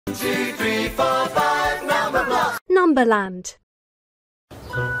2, 3, 4, 5, Numberblock. Numberland.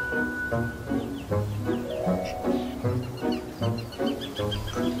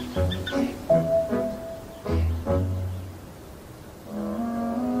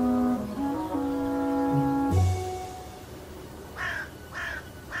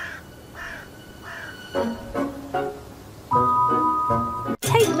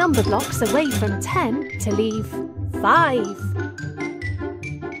 Take number blocks away from 10 to leave 5.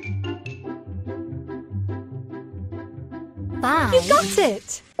 You got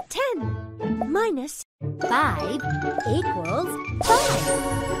it! 10 minus 5 equals 5.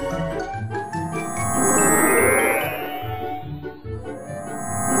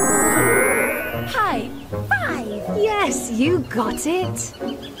 High 5. Yes, you got it!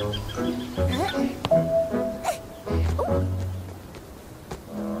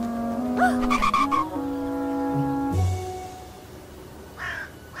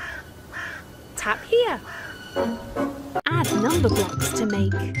 Tap here. Add number blocks to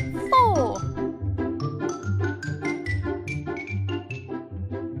make 4.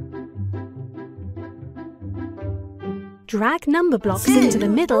 Drag number blocks into the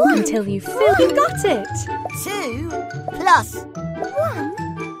middle until you fill. You got it! 2 plus 1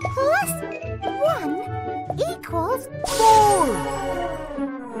 plus 1 equals 4.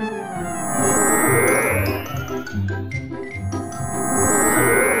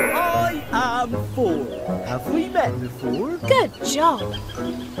 I am 4. Have we met before? Good job!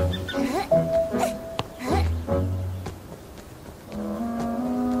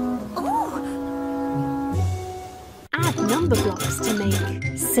 Add number blocks to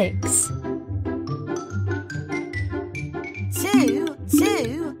make 6. 2.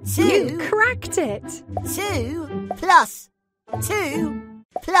 You cracked it! 2 plus 2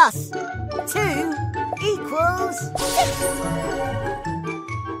 plus 2 equals 6.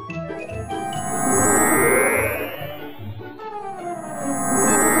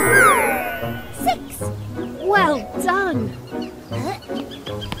 Well done!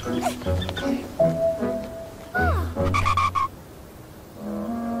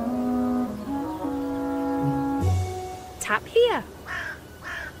 Tap here.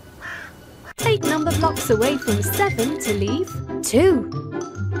 Take number blocks away from 7 to leave 2.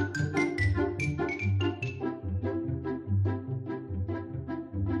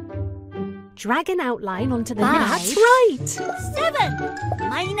 Drag an outline onto the middle. That's right! 7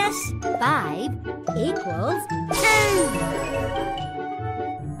 minus 5 equals 2.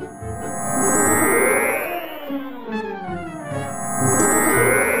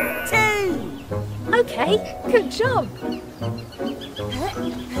 Okay, good job!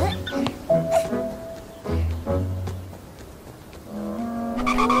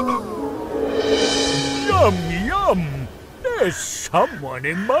 Yum, yum! There's someone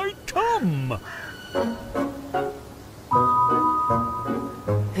in my tum!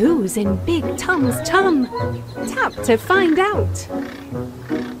 Who's in Big Tum's tum? Tap to find out.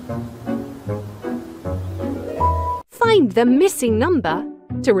 Find the missing number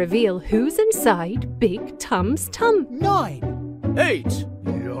to reveal who's inside Big Tum's tum. 9, 8,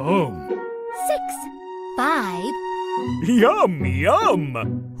 yum! 6, 5, Yum, yum!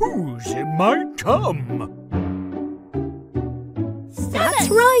 Who's in my tum? 7. That's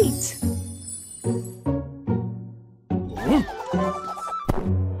right!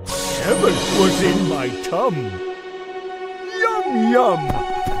 7 was in my tum. Yum, yum!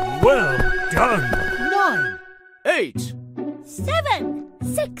 Well done! 9, 8, 7,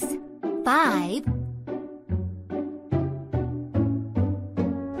 6, 5.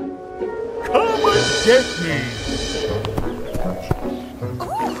 come and get me!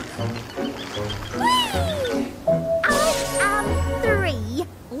 I am 3.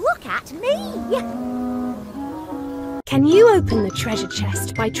 Look at me. Can you open the treasure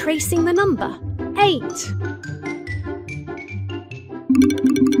chest by tracing the number 8?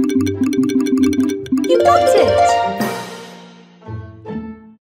 You got it!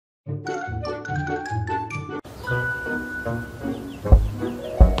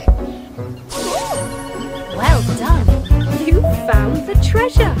 Well done! You found the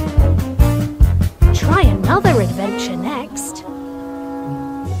treasure! Try another adventure next.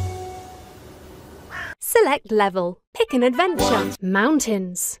 Select level. Pick an adventure.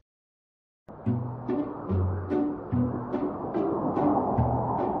 Mountains.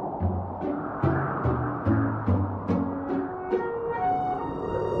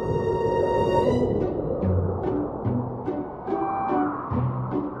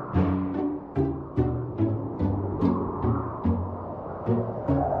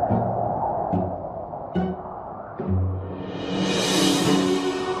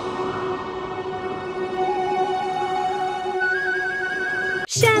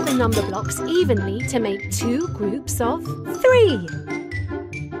 Share the number blocks evenly to make 2 groups of 3.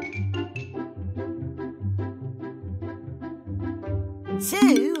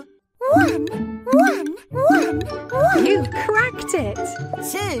 Two. One. You cracked it!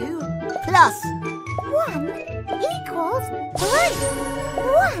 2 plus 1 equals 3.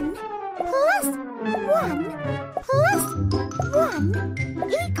 1 plus 1 plus 1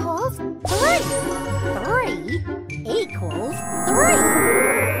 equals 3. 3 equals 3.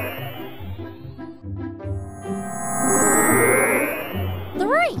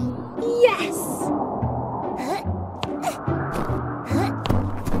 3. Yes!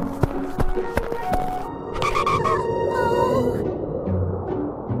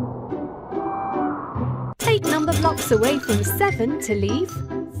 Take number blocks away from 7 to leave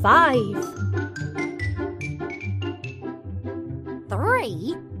 5.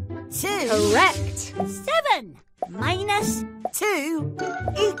 3. 2. Correct! 7 minus 2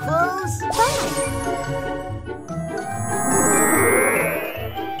 equals 5.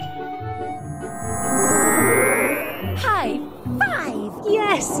 High 5.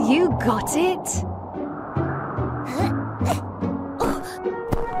 Yes, you got it!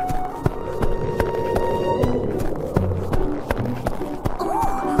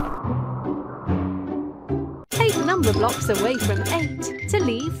 Take number blocks away from 8 to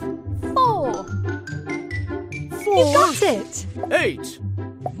leave 4. 4. You got it! 8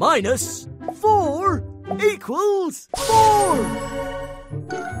 minus 4 equals 4.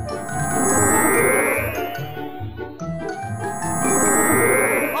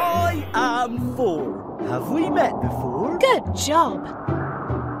 I am 4. Have we met before? Good job!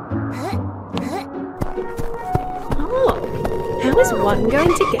 Oh, how is 1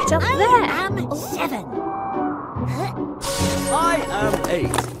 going to get up I there? am 7. I am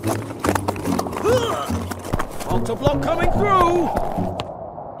 8. Octoblock coming through!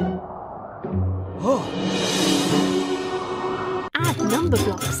 Oh, Add number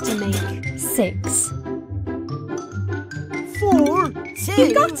blocks to make 6. 4. 2.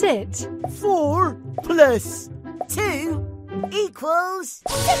 You got it! 4 plus 2 equals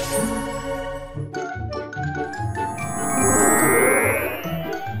 6.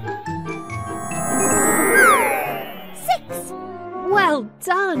 6. Well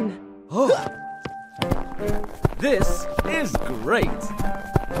done! Oh. This is great.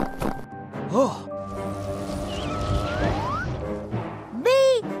 Oh,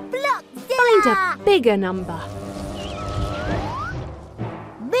 Me block Find a bigger number.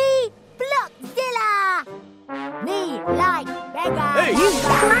 Me Blockzilla! Me like bigger Hey. You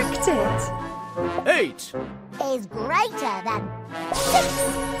number cracked it! 8. is greater than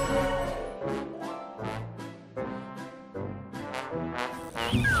 6.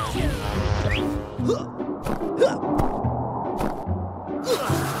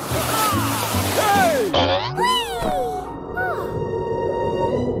 Hey!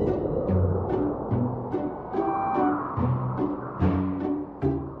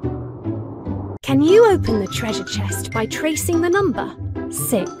 Can you open the treasure chest by tracing the number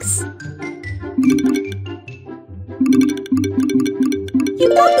 6? You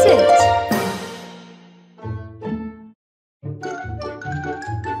got it!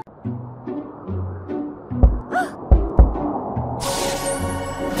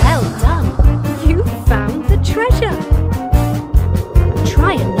 Well done! You found the treasure!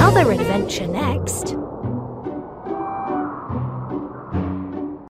 Try another adventure next.